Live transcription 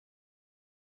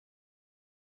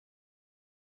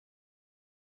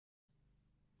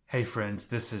Hey friends,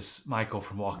 this is Michael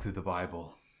from Walk Through the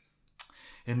Bible.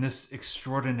 In this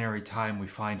extraordinary time we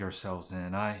find ourselves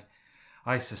in,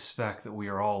 I suspect that we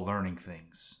are all learning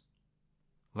things.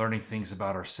 Learning things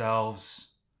about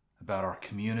ourselves, about our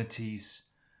communities,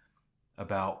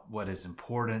 about what is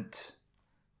important,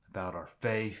 about our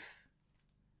faith.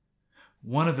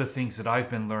 One of the things that I've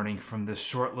been learning from this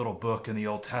short little book in the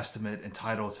Old Testament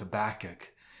entitled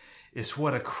Habakkuk is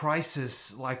what a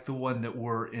crisis like the one that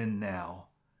we're in now,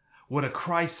 what a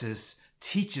crisis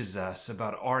teaches us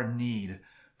about our need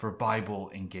for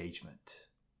Bible engagement.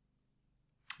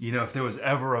 You know, if there was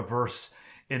ever a verse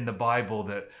in the Bible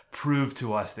that proved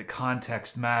to us that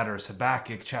context matters,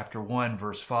 Habakkuk chapter 1,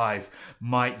 verse 5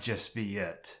 might just be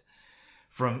it.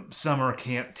 From summer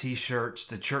camp t-shirts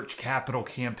to church capital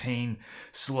campaign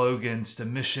slogans to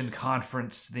mission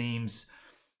conference themes,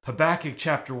 Habakkuk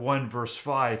chapter 1, verse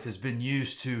 5 has been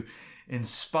used to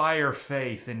inspire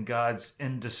faith in God's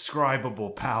indescribable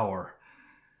power.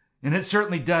 And it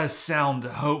certainly does sound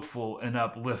hopeful and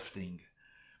uplifting.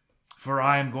 For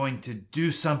I am going to do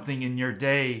something in your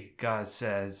day, God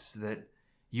says, that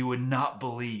you would not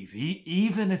believe,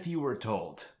 even if you were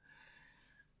told.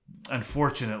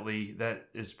 Unfortunately, that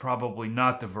is probably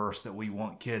not the verse that we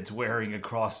want kids wearing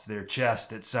across their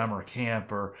chest at summer camp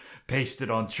or pasted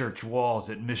on church walls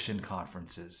at mission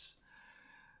conferences.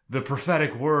 The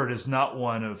prophetic word is not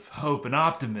one of hope and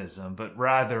optimism, but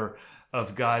rather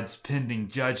of God's pending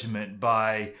judgment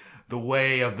by the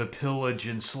way of the pillage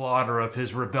and slaughter of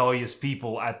his rebellious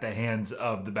people at the hands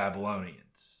of the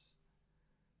Babylonians.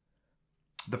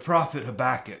 The prophet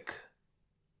Habakkuk,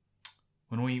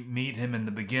 when we meet him in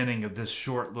the beginning of this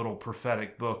short little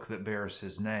prophetic book that bears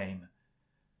his name,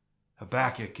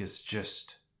 Habakkuk is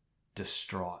just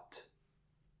distraught.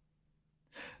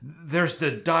 There's the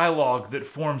dialogue that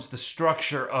forms the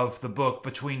structure of the book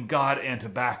between God and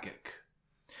Habakkuk.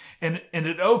 And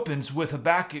it opens with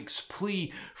Habakkuk's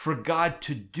plea for God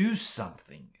to do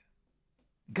something.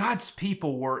 God's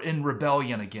people were in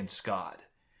rebellion against God.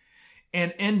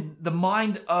 And in the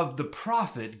mind of the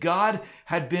prophet, God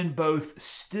had been both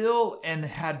still and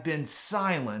had been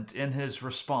silent in his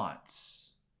response.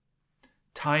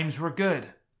 Times were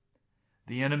good.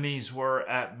 The enemies were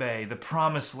at bay. The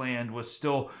promised land was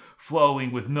still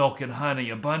flowing with milk and honey.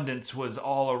 Abundance was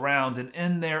all around. And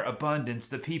in their abundance,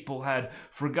 the people had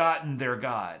forgotten their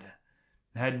God,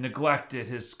 had neglected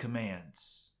his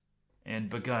commands, and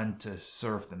begun to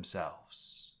serve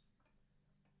themselves.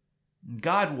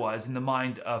 God was, in the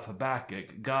mind of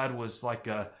Habakkuk, God was like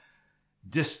a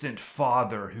distant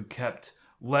father who kept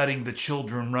letting the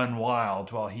children run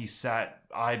wild while he sat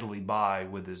idly by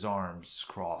with his arms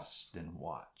crossed and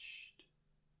watched.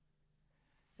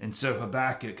 And so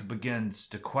Habakkuk begins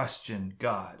to question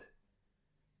God.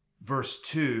 Verse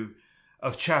 2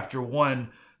 of chapter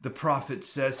 1, the prophet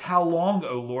says, "How long,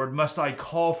 O Lord, must I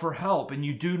call for help and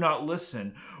you do not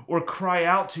listen, or cry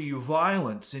out to you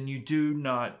violence and you do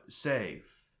not save?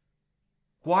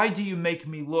 Why do you make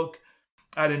me look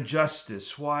at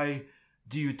injustice? Why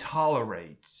do you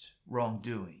tolerate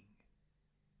wrongdoing?"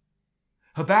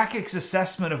 Habakkuk's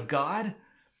assessment of God,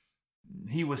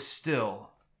 he was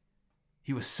still,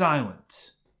 he was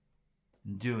silent,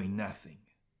 and doing nothing.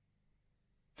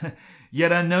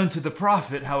 Yet unknown to the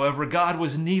prophet, however, God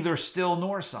was neither still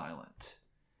nor silent.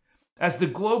 As the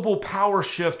global power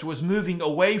shift was moving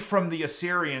away from the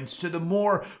Assyrians to the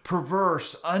more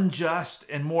perverse, unjust,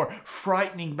 and more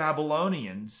frightening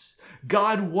Babylonians,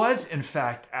 God was in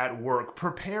fact at work,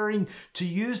 preparing to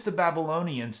use the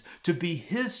Babylonians to be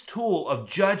his tool of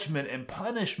judgment and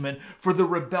punishment for the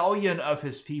rebellion of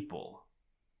his people.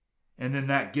 And then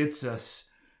that gets us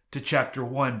to chapter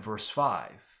 1, verse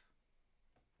 5.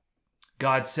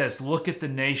 God says, "Look at the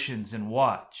nations and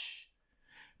watch.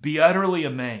 Be utterly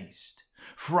amazed,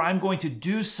 for I'm going to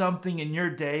do something in your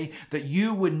day that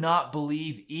you would not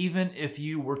believe even if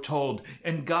you were told."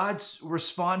 And God's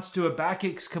response to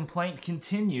Habakkuk's complaint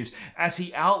continues as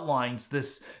he outlines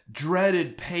this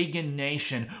dreaded pagan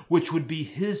nation, which would be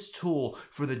his tool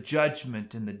for the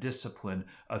judgment and the discipline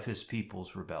of his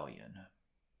people's rebellion.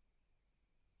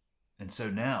 And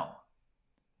so now,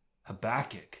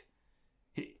 Habakkuk,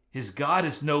 his God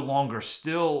is no longer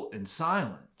still and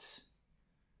silent,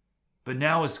 but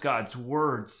now his God's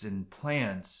words and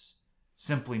plans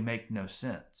simply make no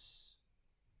sense.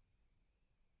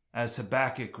 As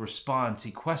Habakkuk responds,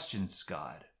 he questions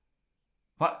God.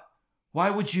 Why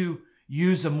would you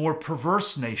use a more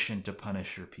perverse nation to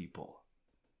punish your people?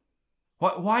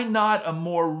 Why not a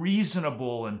more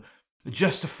reasonable and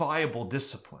justifiable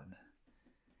discipline?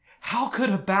 How could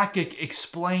Habakkuk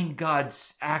explain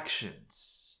God's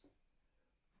actions?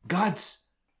 God's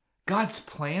God's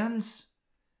plans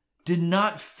did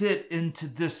not fit into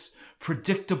this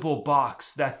predictable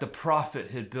box that the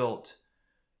prophet had built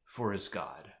for his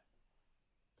God.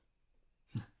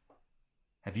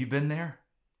 Have you been there?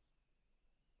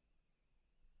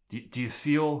 Do you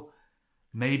feel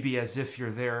maybe as if you're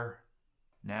there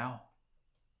now?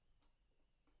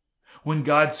 When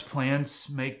God's plans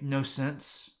make no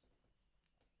sense?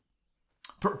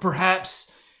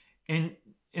 Perhaps in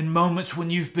moments when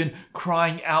you've been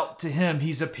crying out to him,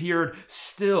 he's appeared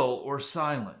still or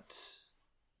silent.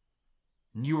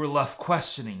 And you were left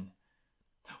questioning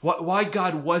why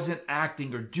God wasn't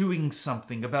acting or doing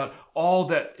something about all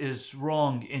that is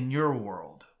wrong in your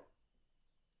world.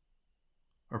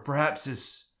 Or perhaps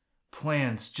his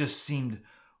plans just seemed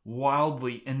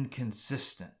wildly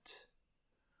inconsistent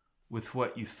with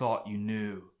what you thought you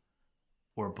knew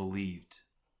or believed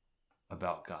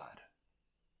about God.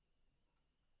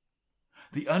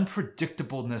 The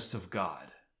unpredictableness of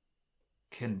God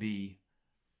can be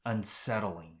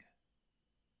unsettling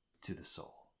to the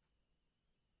soul.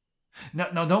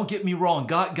 Now, don't get me wrong.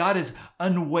 God is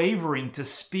unwavering to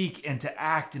speak and to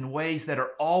act in ways that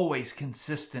are always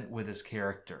consistent with his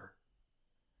character.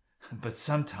 But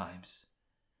sometimes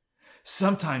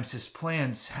his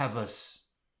plans have us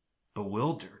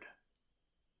bewildered.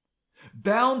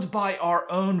 Bound by our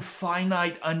own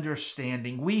finite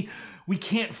understanding, we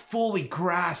can't fully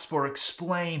grasp or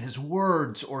explain his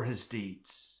words or his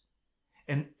deeds.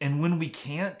 And when we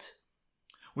can't,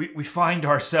 we find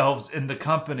ourselves in the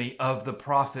company of the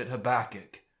prophet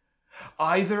Habakkuk,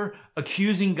 either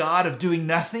accusing God of doing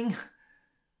nothing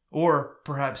or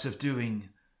perhaps of doing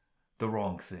the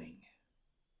wrong thing.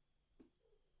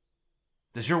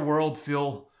 Does your world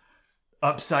feel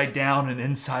upside down and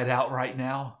inside out right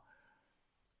now?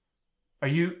 Are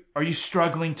you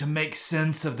struggling to make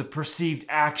sense of the perceived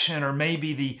action or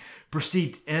maybe the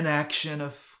perceived inaction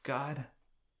of God?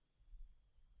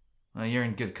 Well, you're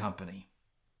in good company.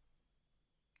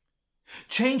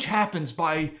 Change happens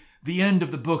by the end of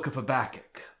the book of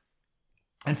Habakkuk.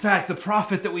 In fact, the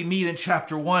prophet that we meet in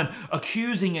chapter 1,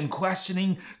 accusing and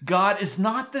questioning God, is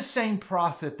not the same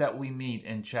prophet that we meet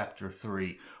in chapter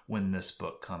 3 when this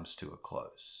book comes to a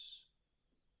close.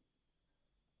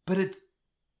 But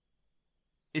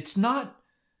it's not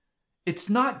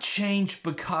change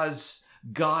because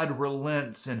God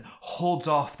relents and holds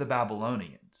off the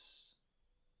Babylonians.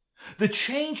 The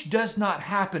change does not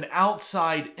happen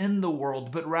outside in the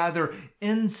world, but rather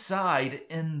inside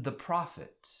in the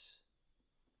prophet.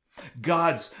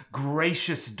 God's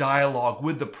gracious dialogue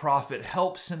with the prophet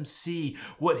helps him see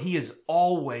what he has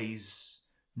always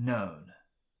known.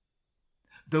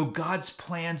 Though God's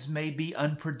plans may be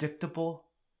unpredictable,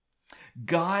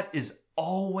 God is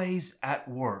always at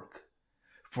work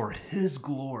for his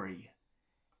glory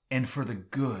and for the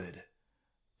good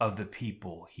of the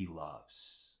people he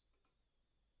loves.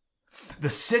 The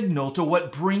signal to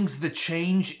what brings the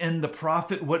change in the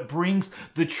prophet, what brings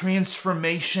the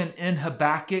transformation in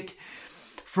Habakkuk,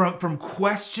 from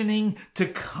questioning to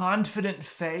confident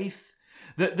faith,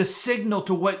 the signal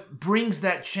to what brings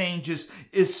that change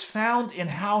is found in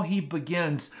how he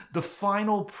begins the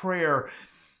final prayer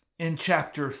in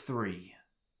chapter 3.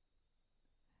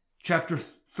 Chapter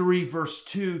 3, verse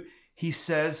 2, he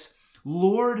says,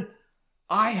 "Lord,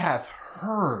 I have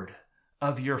heard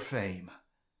of your fame.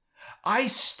 I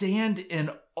stand in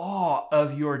awe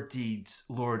of your deeds,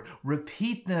 Lord.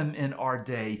 Repeat them in our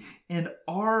day. In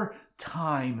our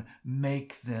time,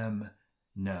 make them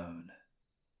known."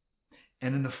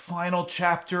 And in the final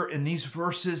chapter, in these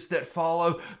verses that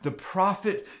follow, the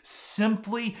prophet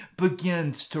simply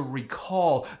begins to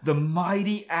recall the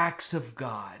mighty acts of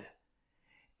God.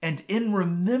 And in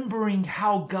remembering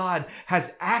how God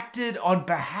has acted on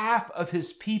behalf of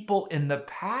his people in the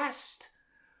past,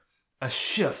 a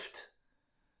shift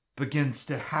begins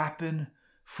to happen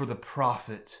for the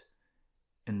prophet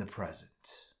in the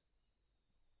present.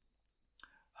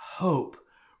 Hope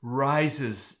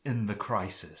rises in the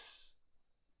crisis.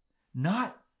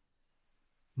 Not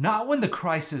when the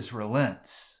crisis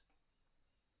relents,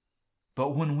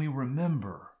 but when we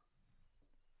remember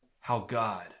how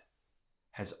God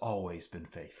has always been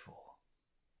faithful.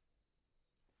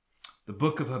 The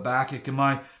book of Habakkuk in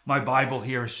my Bible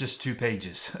here is just 2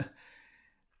 pages.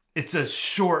 It's a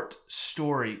short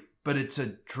story, but it's a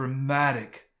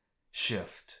dramatic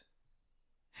shift.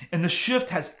 And the shift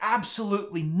has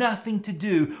absolutely nothing to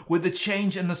do with the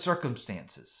change in the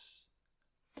circumstances.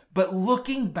 But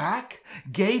looking back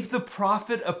gave the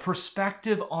prophet a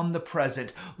perspective on the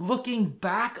present. Looking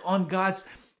back on God's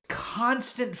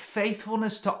constant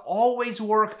faithfulness to always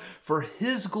work for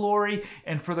his glory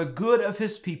and for the good of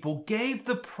his people gave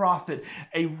the prophet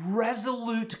a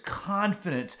resolute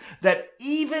confidence that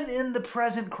even in the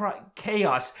present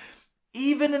chaos,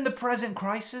 even in the present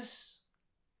crisis,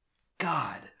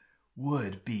 God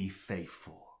would be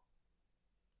faithful.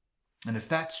 And if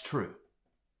that's true,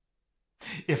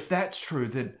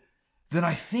 then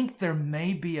I think there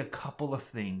may be a couple of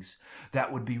things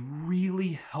that would be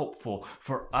really helpful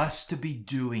for us to be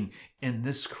doing in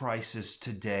this crisis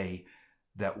today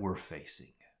that we're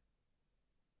facing.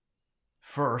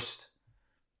 First,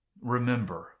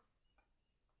 remember,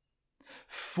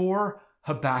 for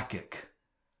Habakkuk,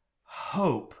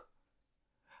 hope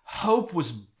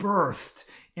was birthed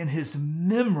in his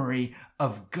memory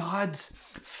of God's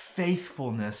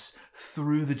faithfulness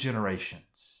through the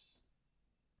generations.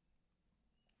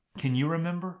 Can you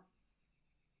remember?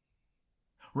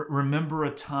 Remember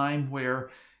a time where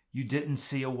you didn't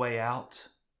see a way out?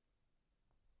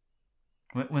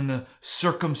 When the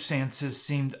circumstances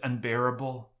seemed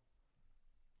unbearable?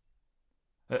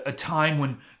 A time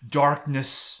when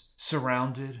darkness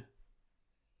surrounded?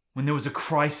 When there was a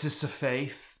crisis of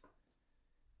faith?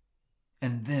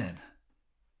 And then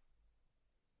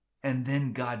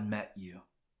God met you.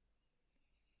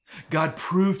 God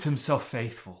proved himself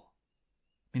faithful.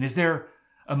 I mean, is there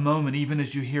a moment, even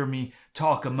as you hear me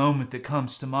talk, a moment that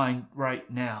comes to mind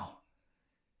right now?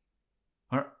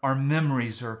 Our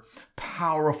memories are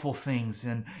powerful things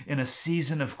in a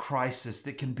season of crisis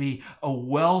that can be a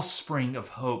wellspring of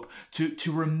hope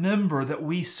to remember that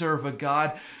we serve a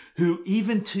God who,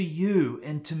 even to you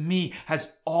and to me,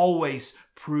 has always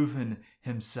proven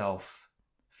himself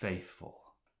faithful.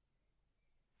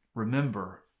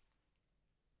 Remember.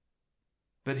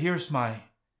 But here's my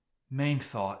main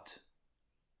thought.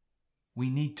 We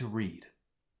need to read.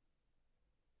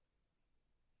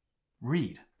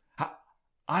 Read.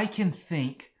 I can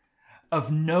think of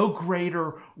no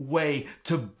greater way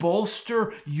to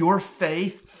bolster your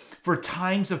faith for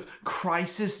times of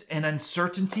crisis and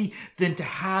uncertainty than to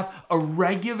have a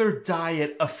regular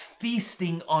diet of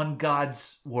feasting on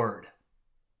God's Word.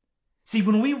 See,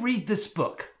 when we read this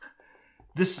book,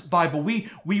 this Bible, we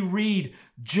read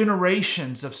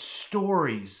generations of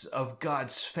stories of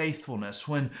God's faithfulness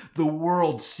when the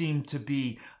world seemed to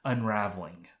be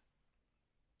unraveling.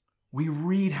 We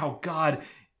read how God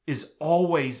is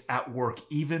always at work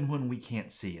even when we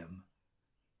can't see him.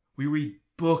 We read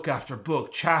book after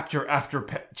book, chapter after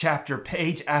chapter,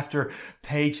 page after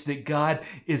page, that God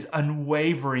is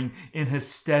unwavering in his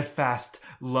steadfast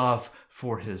love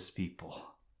for his people.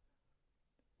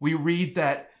 We read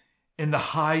that in the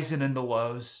highs and in the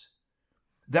lows,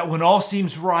 that when all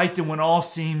seems right and when all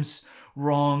seems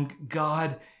wrong,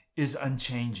 God is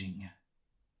unchanging.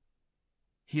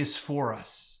 He is for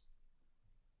us.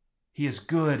 He is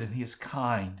good and he is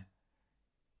kind.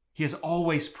 He is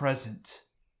always present,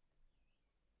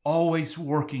 always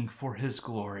working for his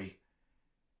glory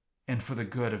and for the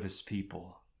good of his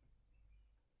people.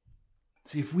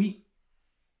 See,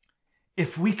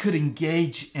 if we could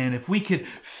engage in, if we could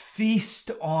feast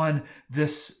on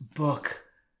this book,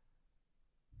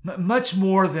 much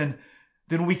more than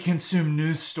we consume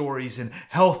news stories and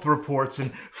health reports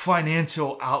and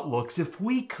financial outlooks, if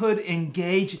we could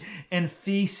engage and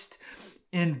feast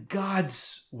in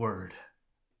God's Word,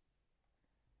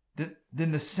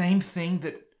 then the same thing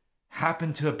that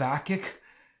happened to Habakkuk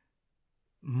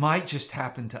might just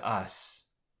happen to us.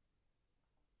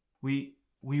 We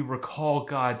recall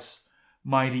God's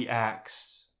mighty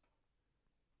acts.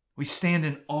 We stand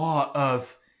in awe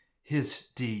of his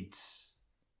deeds.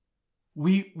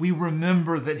 We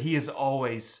remember that he is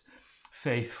always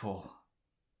faithful.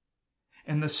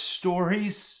 And the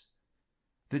stories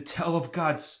that tell of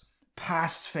God's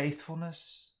past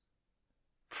faithfulness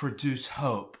produce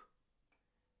hope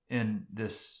in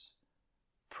this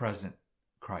present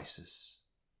crisis.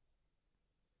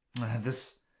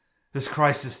 This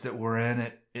crisis that we're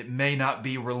in, it may not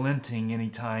be relenting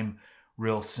anytime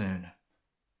real soon.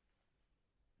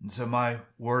 And so my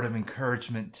word of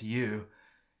encouragement to you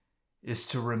is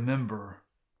to remember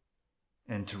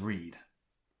and to read.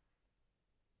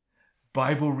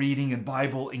 Bible reading and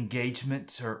Bible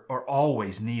engagement are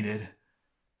always needed.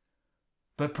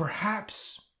 But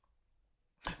perhaps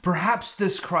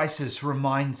this crisis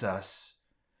reminds us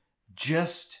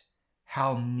just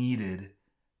how needed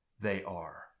they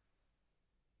are.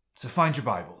 So find your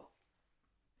Bible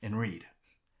and read.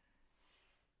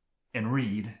 And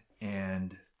read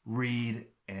and read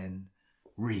and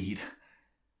read.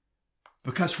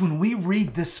 Because when we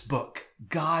read this book,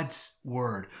 God's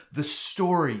Word, the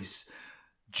stories,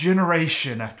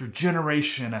 generation after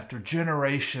generation after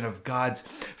generation of God's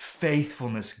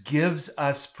faithfulness gives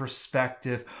us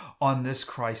perspective on this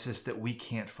crisis that we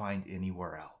can't find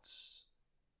anywhere else.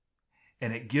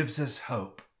 And it gives us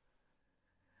hope.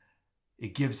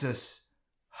 It gives us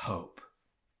hope,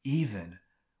 even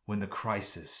when the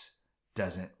crisis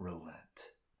doesn't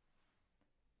relent.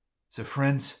 So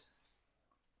friends,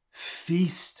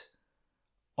 feast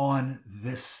on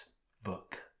this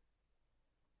book.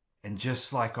 And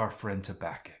just like our friend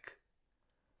Habakkuk,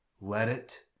 let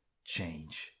it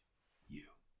change